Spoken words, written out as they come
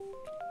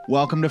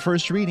Welcome to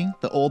First Reading,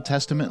 the Old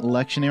Testament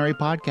Lectionary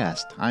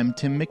Podcast. I'm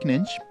Tim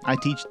McNinch. I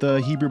teach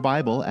the Hebrew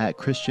Bible at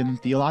Christian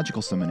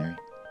Theological Seminary.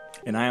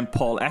 And I am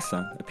Paul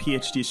Essah, a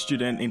PhD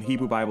student in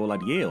Hebrew Bible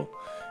at Yale.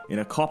 In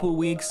a couple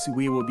weeks,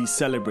 we will be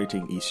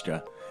celebrating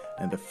Easter.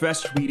 And the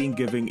first reading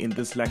given in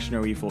this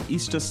lectionary for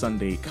Easter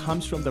Sunday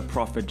comes from the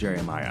prophet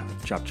Jeremiah,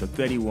 chapter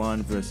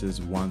 31,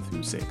 verses 1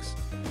 through 6.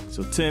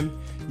 So Tim,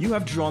 you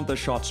have drawn the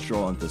short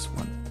straw on this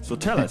one. So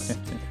tell us,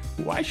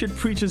 why should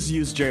preachers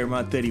use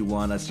Jeremiah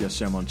 31 as their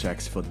sermon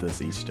text for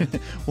this Easter?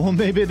 Well,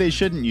 maybe they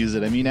shouldn't use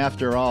it. I mean,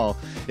 after all,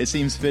 it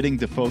seems fitting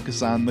to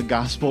focus on the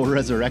gospel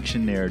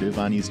resurrection narrative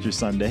on Easter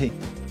Sunday.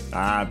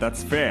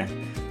 That's fair.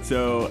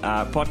 So,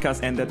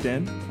 podcast ended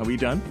then. Are we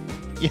done?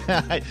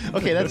 Yeah.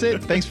 Okay, that's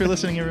it. Thanks for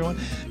listening, everyone.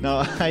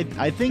 No,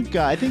 I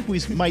think we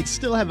might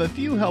still have a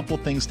few helpful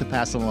things to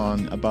pass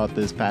along about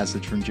this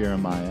passage from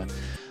Jeremiah.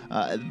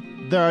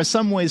 There are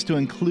some ways to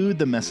include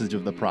the message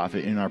of the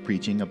prophet in our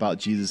preaching about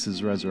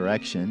Jesus'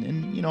 resurrection,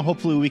 and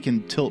hopefully we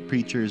can tilt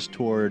preachers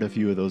toward a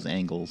few of those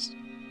angles.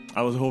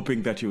 I was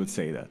hoping that you would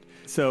say that.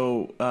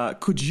 So,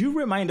 could you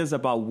remind us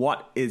about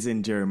what is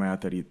in Jeremiah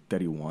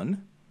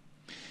 31?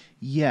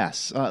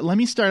 Yes. Let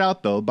me start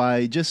out, though,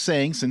 by just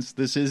saying, since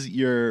this is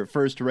your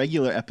first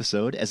regular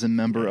episode as a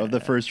member of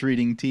the First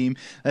Reading team,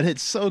 that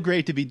it's so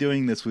great to be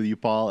doing this with you,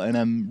 Paul, and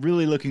I'm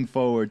really looking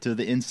forward to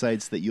the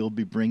insights that you'll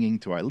be bringing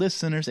to our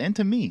listeners and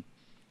to me.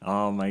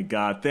 Oh my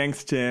God.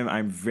 Thanks, Tim.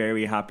 I'm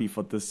very happy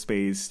for this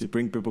space to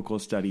bring biblical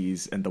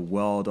studies and the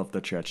world of the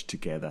church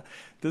together.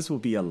 This will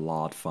be a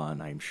lot of fun,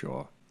 I'm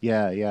sure.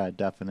 Yeah,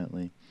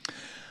 definitely.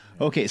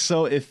 Okay,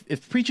 so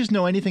if preachers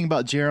know anything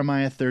about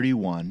Jeremiah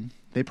 31,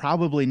 they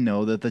probably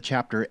know that the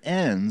chapter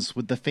ends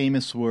with the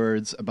famous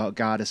words about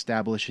God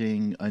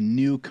establishing a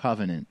new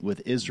covenant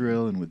with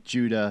Israel and with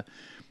Judah,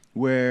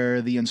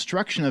 where the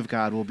instruction of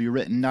God will be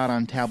written not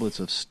on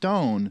tablets of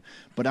stone,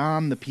 but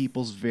on the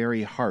people's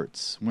very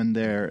hearts, when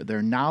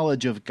their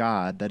knowledge of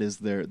God, that is,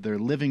 their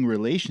living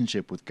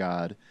relationship with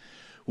God,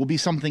 will be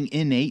something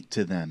innate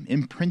to them,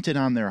 imprinted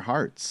on their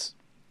hearts.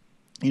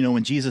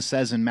 When Jesus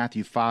says in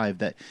Matthew 5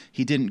 that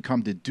he didn't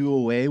come to do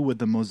away with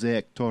the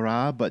Mosaic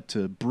Torah, but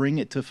to bring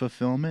it to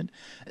fulfillment,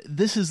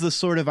 this is the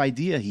sort of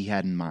idea he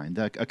had in mind,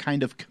 a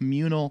kind of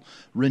communal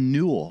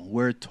renewal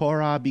where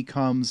Torah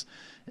becomes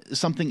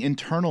something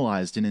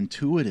internalized and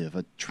intuitive,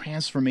 a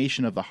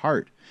transformation of the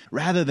heart,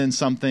 rather than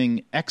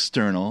something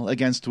external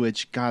against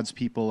which God's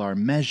people are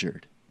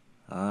measured.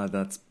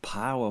 That's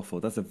powerful.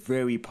 That's a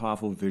very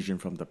powerful vision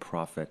from the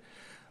prophet.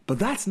 But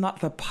that's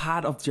not the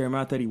part of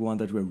Jeremiah 31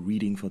 that we're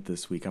reading for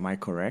this week. Am I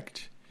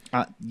correct?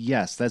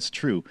 Yes, that's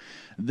true.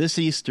 This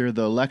Easter,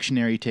 the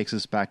lectionary takes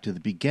us back to the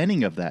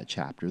beginning of that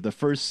chapter, the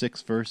first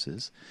 6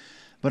 verses.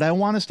 But I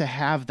want us to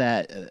have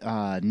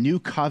that new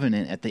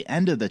covenant at the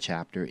end of the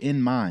chapter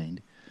in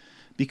mind,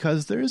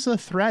 because there's a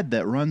thread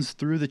that runs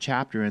through the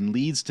chapter and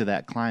leads to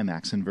that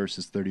climax in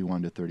verses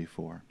 31 to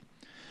 34.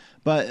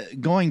 But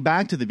going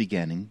back to the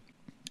beginning,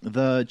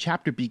 the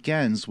chapter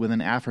begins with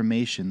an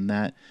affirmation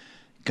that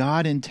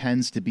God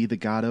intends to be the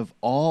God of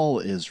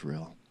all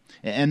Israel.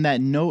 And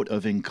that note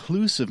of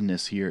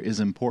inclusiveness here is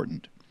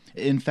important.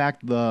 In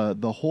fact,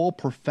 the whole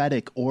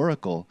prophetic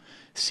oracle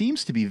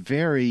seems to be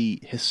very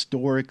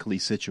historically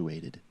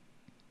situated.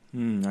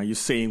 Are you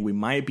saying we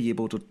might be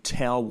able to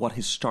tell what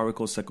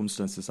historical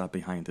circumstances are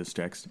behind this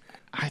text?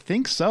 I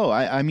think so.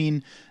 I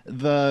mean,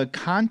 the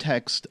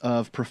context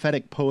of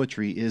prophetic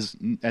poetry is,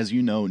 as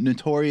you know,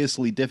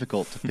 notoriously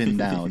difficult to pin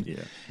down.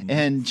 Yeah.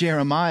 And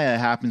Jeremiah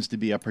happens to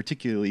be a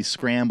particularly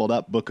scrambled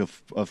up book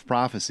of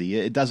prophecy.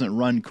 It doesn't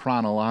run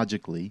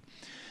chronologically.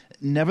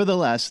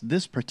 Nevertheless,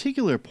 this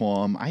particular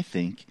poem, I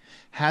think,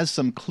 has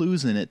some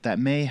clues in it that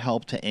may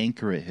help to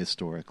anchor it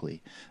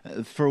historically.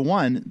 For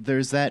one,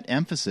 there's that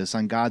emphasis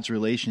on God's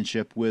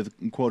relationship with,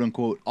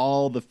 quote-unquote,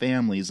 all the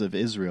families of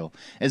Israel,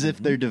 as if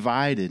they're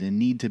divided and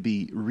need to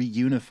be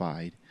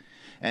reunified.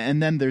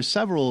 And then there's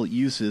several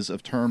uses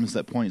of terms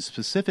that point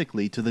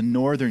specifically to the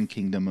northern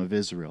kingdom of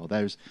Israel.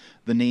 There's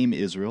the name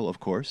Israel, of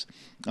course,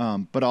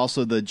 but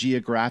also the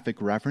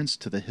geographic reference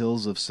to the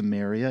hills of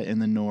Samaria in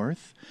the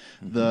north,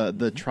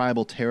 the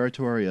tribal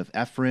territory of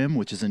Ephraim,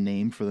 which is a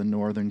name for the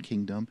northern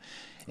kingdom.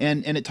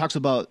 And it talks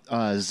about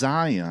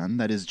Zion,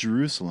 that is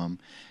Jerusalem,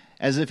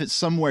 as if it's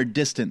somewhere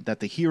distant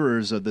that the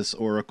hearers of this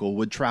oracle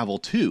would travel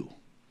to.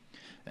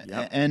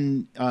 Yep.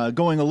 And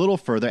going a little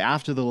further,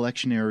 after the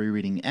lectionary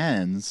reading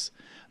ends,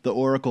 the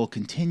oracle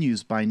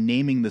continues by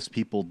naming this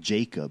people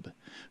Jacob,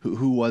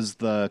 who was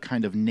the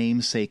kind of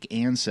namesake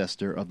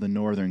ancestor of the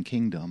northern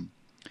kingdom.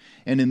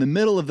 And in the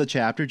middle of the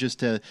chapter, just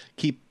to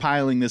keep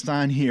piling this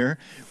on here,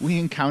 we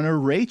encounter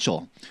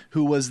Rachel,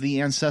 who was the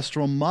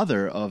ancestral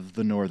mother of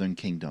the northern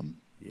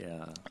kingdom.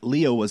 Yeah.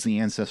 Leah was the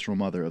ancestral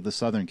mother of the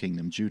southern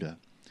kingdom, Judah.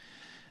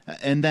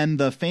 And then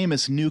the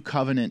famous New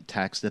Covenant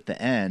text at the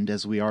end,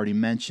 as we already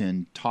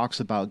mentioned, talks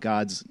about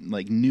God's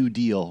new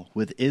deal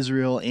with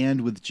Israel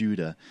and with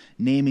Judah,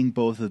 naming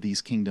both of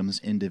these kingdoms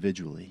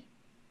individually.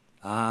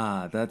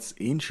 That's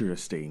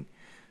interesting.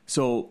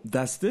 So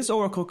does this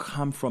oracle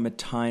come from a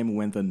time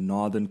when the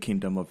northern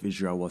kingdom of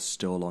Israel was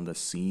still on the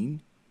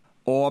scene?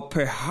 Or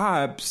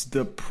perhaps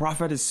the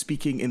prophet is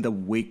speaking in the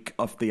wake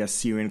of the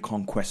Assyrian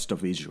conquest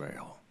of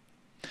Israel.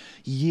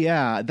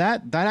 Yeah,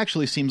 that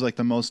actually seems like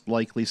the most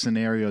likely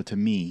scenario to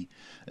me.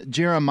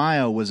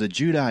 Jeremiah was a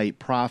Judahite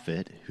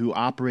prophet who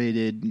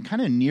operated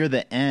kind of near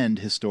the end,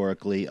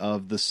 historically,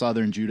 of the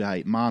southern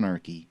Judahite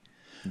monarchy.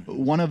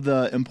 One of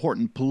the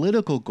important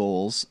political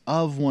goals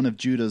of one of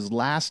Judah's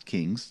last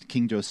kings,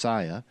 King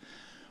Josiah,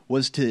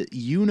 was to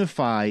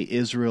unify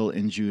Israel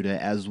and Judah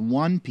as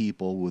one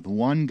people with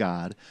one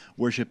God,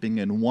 worshiping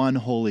in one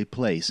holy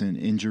place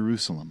in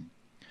Jerusalem.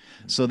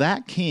 So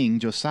that king,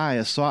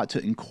 Josiah, sought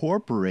to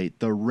incorporate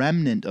the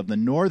remnant of the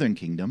northern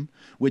kingdom,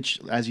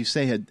 which, as you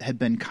say, had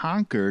been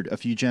conquered a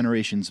few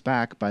generations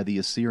back by the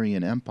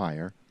Assyrian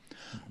Empire,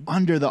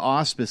 under the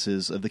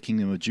auspices of the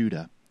kingdom of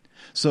Judah.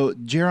 So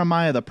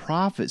Jeremiah the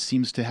prophet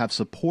seems to have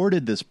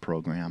supported this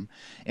program,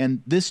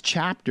 and this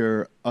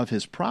chapter of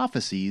his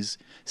prophecies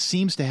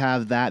seems to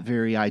have that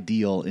very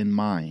ideal in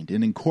mind,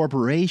 an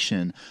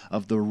incorporation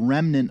of the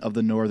remnant of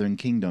the northern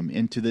kingdom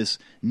into this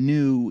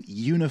new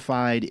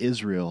unified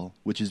Israel,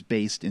 which is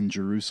based in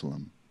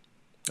Jerusalem.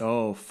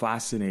 Oh,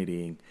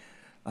 fascinating.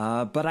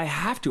 But I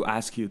have to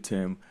ask you,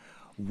 Tim,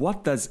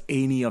 what does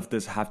any of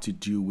this have to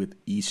do with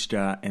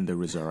Easter and the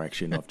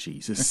resurrection of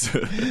Jesus?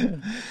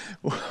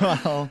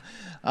 Well,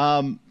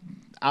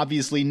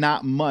 obviously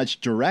not much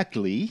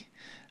directly,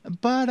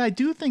 but I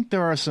do think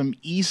there are some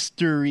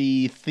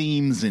Eastery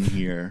themes in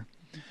here,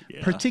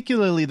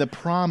 particularly the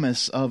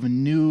promise of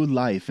new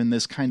life and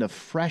this kind of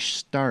fresh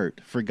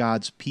start for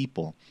God's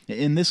people,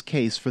 in this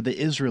case for the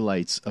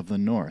Israelites of the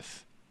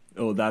north.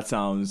 Oh, that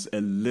sounds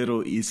a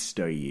little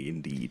Easter-y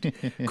indeed.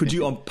 Could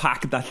you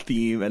unpack that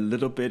theme a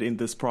little bit in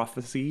this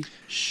prophecy?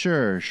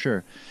 Sure.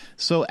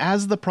 So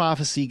as the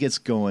prophecy gets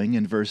going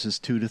in verses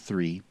 2 to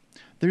 3,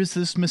 there's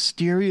this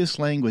mysterious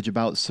language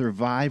about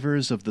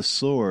survivors of the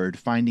sword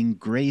finding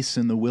grace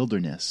in the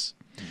wilderness.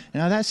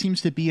 Now that seems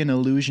to be an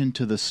allusion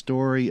to the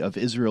story of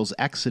Israel's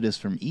exodus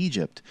from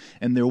Egypt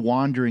and their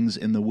wanderings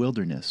in the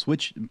wilderness,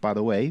 which, by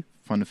the way,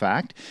 fun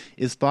fact,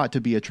 is thought to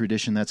be a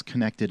tradition that's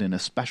connected in a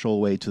special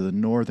way to the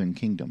northern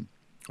kingdom.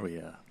 Oh,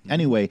 yeah.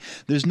 Anyway,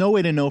 there's no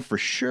way to know for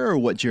sure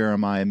what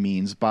Jeremiah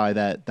means by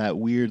that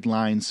weird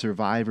line,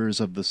 survivors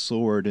of the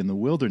sword in the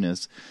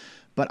wilderness,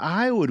 but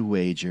I would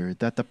wager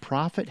that the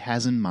prophet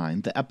has in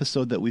mind the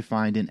episode that we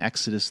find in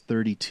Exodus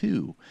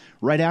 32,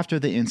 right after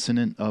the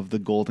incident of the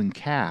golden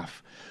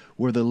calf,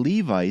 where the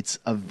Levites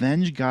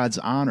avenge God's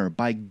honor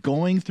by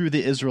going through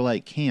the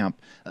Israelite camp,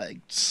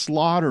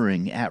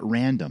 slaughtering at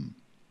random.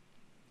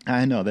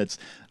 I know, that's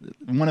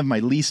one of my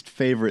least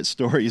favorite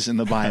stories in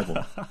the Bible.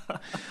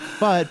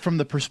 But from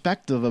the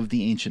perspective of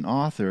the ancient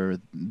author,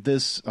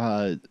 this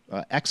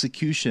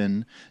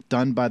execution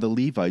done by the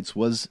Levites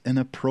was an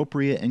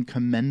appropriate and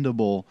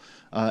commendable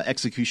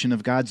execution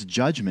of God's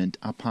judgment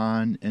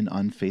upon an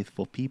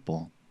unfaithful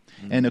people.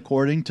 And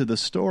according to the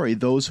story,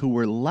 those who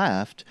were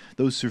left,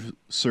 those who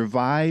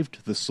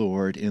survived the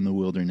sword in the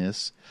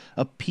wilderness,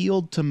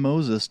 appealed to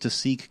Moses to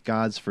seek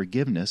God's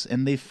forgiveness,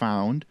 and they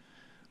found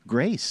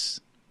grace.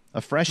 A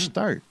fresh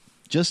start,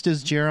 just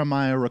as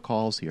Jeremiah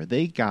recalls here.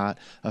 They got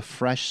a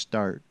fresh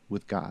start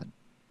with God.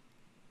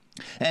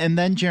 And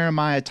then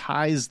Jeremiah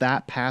ties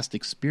that past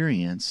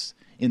experience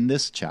in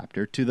this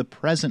chapter to the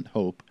present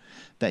hope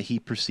that he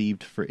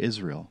perceived for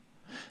Israel.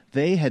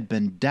 They had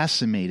been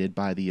decimated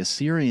by the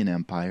Assyrian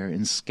Empire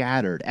and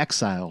scattered,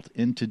 exiled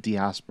into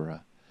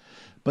diaspora.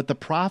 But the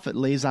prophet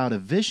lays out a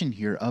vision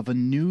here of a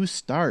new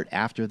start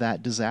after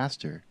that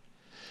disaster.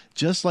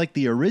 Just like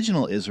the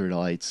original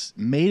Israelites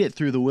made it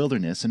through the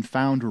wilderness and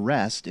found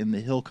rest in the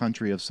hill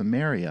country of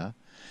Samaria,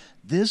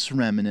 this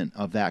remnant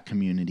of that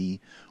community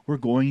were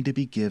going to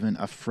be given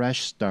a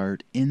fresh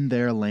start in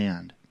their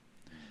land.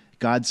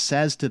 God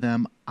says to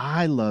them,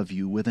 I love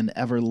you with an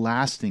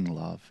everlasting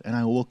love, and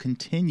I will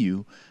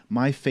continue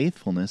my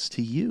faithfulness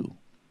to you.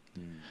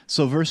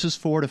 So verses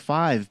 4 to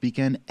 5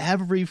 begin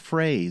every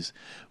phrase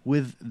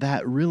with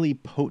that really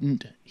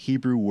potent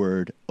Hebrew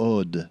word,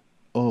 od,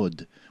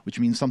 which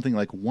means something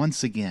like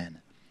once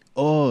again.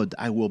 Od,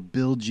 I will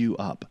build you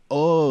up.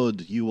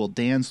 Od, you will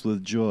dance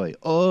with joy.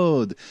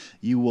 Od,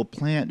 you will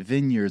plant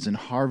vineyards and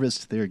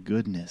harvest their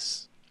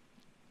goodness.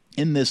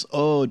 In this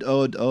od,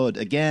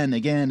 again,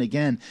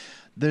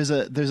 there's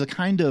a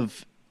kind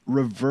of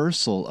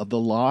reversal of the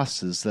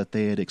losses that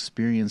they had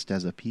experienced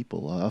as a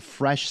people, a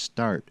fresh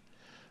start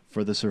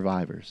for the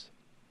survivors.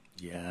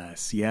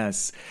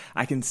 Yes.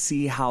 I can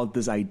see how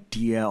this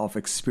idea of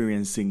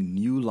experiencing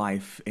new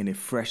life in a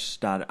fresh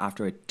start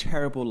after a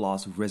terrible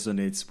loss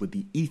resonates with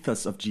the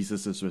ethos of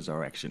Jesus'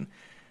 resurrection.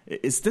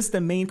 Is this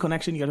the main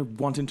connection you're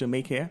wanting to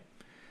make here?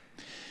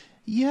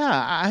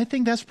 Yeah, I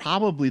think that's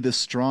probably the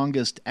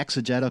strongest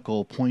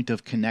exegetical point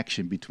of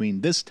connection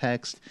between this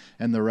text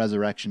and the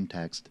resurrection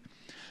text.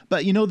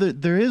 But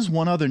there is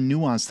one other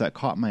nuance that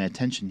caught my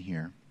attention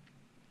here.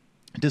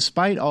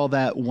 Despite all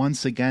that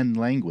once again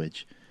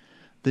language,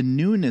 the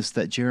newness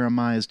that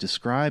Jeremiah is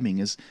describing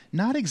is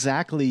not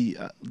exactly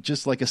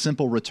just like a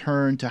simple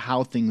return to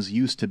how things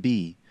used to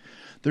be.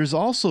 there's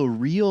also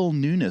real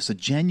newness, a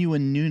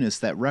genuine newness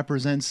that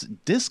represents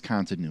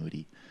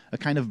discontinuity, a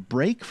kind of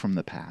break from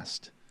the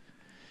past.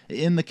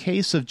 In the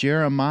case of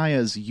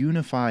Jeremiah's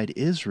unified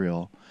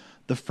Israel,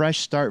 the fresh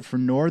start for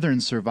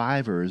northern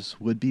survivors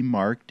would be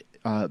marked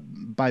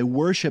by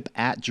worship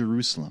at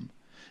Jerusalem,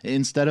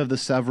 instead of the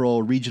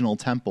several regional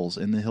temples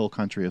in the hill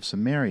country of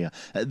Samaria.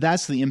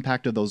 That's the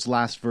impact of those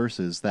last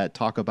verses that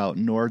talk about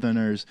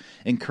northerners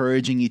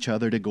encouraging each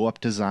other to go up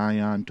to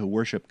Zion to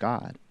worship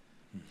God.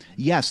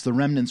 Yes, the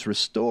remnant's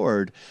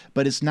restored,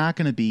 but it's not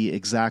going to be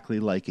exactly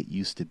like it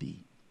used to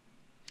be.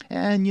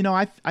 And,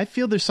 I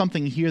feel there's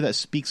something here that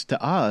speaks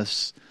to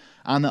us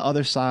on the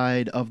other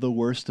side of the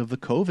worst of the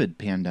COVID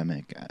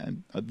pandemic.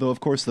 Though,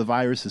 of course, the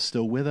virus is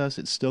still with us,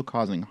 it's still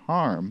causing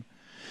harm.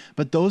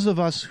 But those of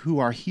us who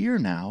are here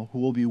now, who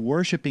will be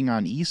worshiping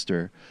on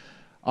Easter,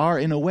 are,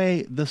 in a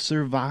way, the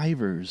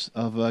survivors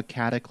of a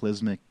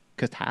cataclysmic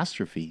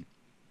catastrophe.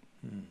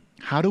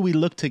 How do we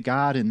look to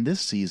God in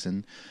this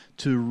season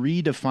to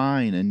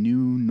redefine a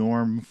new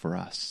norm for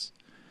us?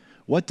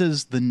 What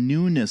does the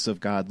newness of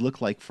God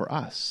look like for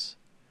us?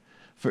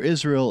 For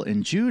Israel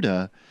and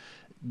Judah,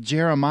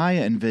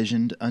 Jeremiah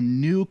envisioned a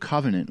new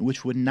covenant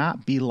which would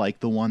not be like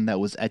the one that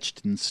was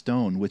etched in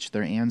stone, which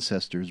their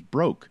ancestors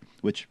broke,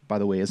 which, by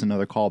the way, is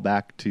another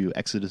callback to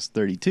Exodus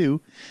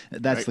 32.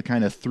 That's right. The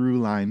kind of through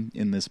line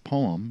in this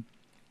poem.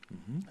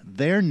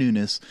 Their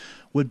newness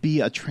would be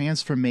a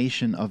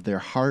transformation of their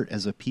heart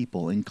as a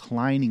people,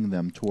 inclining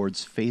them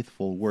towards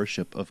faithful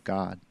worship of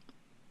God.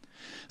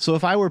 So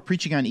if I were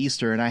preaching on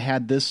Easter and I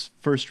had this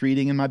first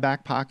reading in my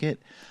back pocket,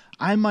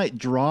 I might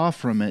draw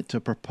from it to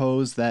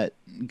propose that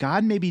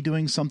God may be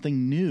doing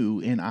something new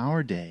in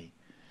our day.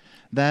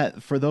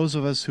 That for those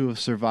of us who have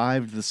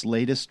survived this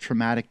latest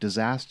traumatic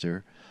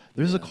disaster,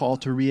 there's a call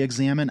to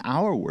re-examine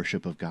our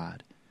worship of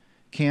God.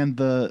 Can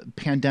the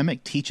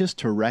pandemic teach us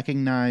to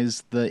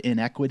recognize the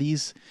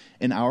inequities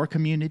in our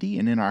community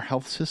and in our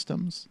health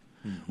systems?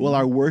 Will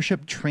our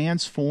worship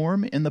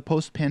transform in the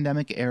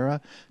post-pandemic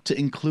era to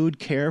include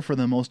care for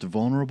the most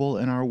vulnerable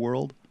in our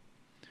world?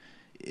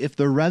 If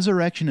the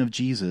resurrection of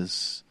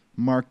Jesus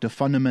marked a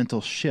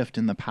fundamental shift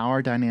in the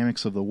power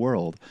dynamics of the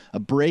world, a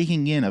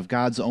breaking in of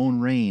God's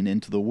own reign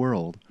into the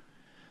world,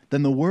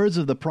 then the words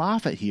of the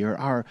prophet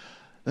here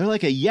they're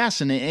like a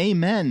yes and an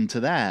amen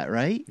to that,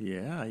 right?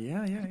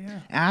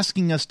 Yeah.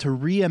 Asking us to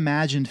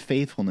reimagine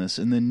faithfulness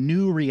in the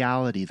new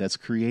reality that's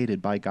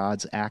created by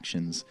God's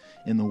actions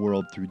in the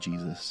world through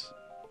Jesus.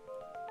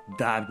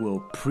 That will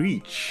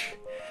preach.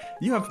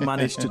 You have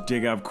managed to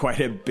dig up quite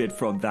a bit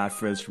from that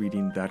first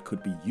reading that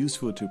could be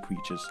useful to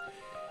preachers,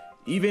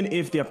 even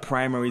if their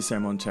primary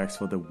sermon text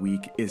for the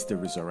week is the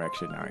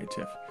resurrection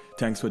narrative.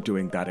 Thanks for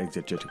doing that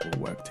exegetical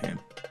work, Tim.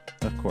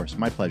 Of course,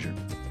 my pleasure.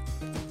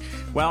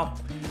 Well,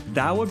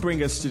 that would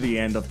bring us to the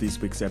end of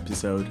this week's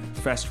episode.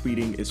 First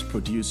Reading is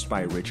produced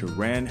by Rachel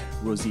Wren,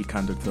 Rosie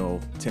Candido,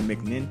 Tim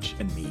McNinch,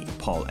 and me,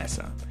 Paul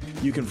Essah.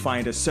 You can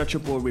find a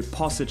searchable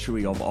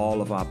repository of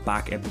all of our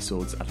back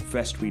episodes at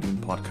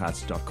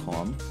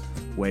firstreadingpodcast.com,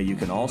 where you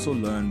can also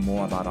learn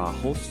more about our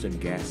hosts and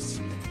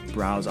guests,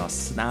 browse our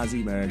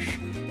snazzy merch,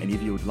 and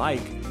if you would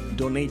like,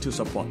 donate to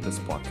support this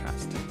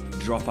podcast.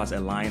 Drop us a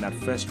line at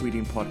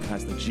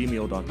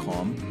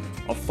firstreadingpodcast@gmail.com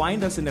or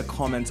find us in the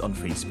comments on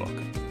Facebook.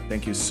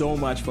 Thank you so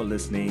much for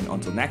listening.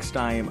 Until next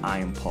time, I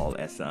am Paul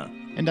Essah.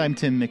 And I'm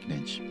Tim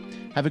McNinch.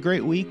 Have a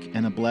great week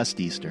and a blessed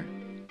Easter.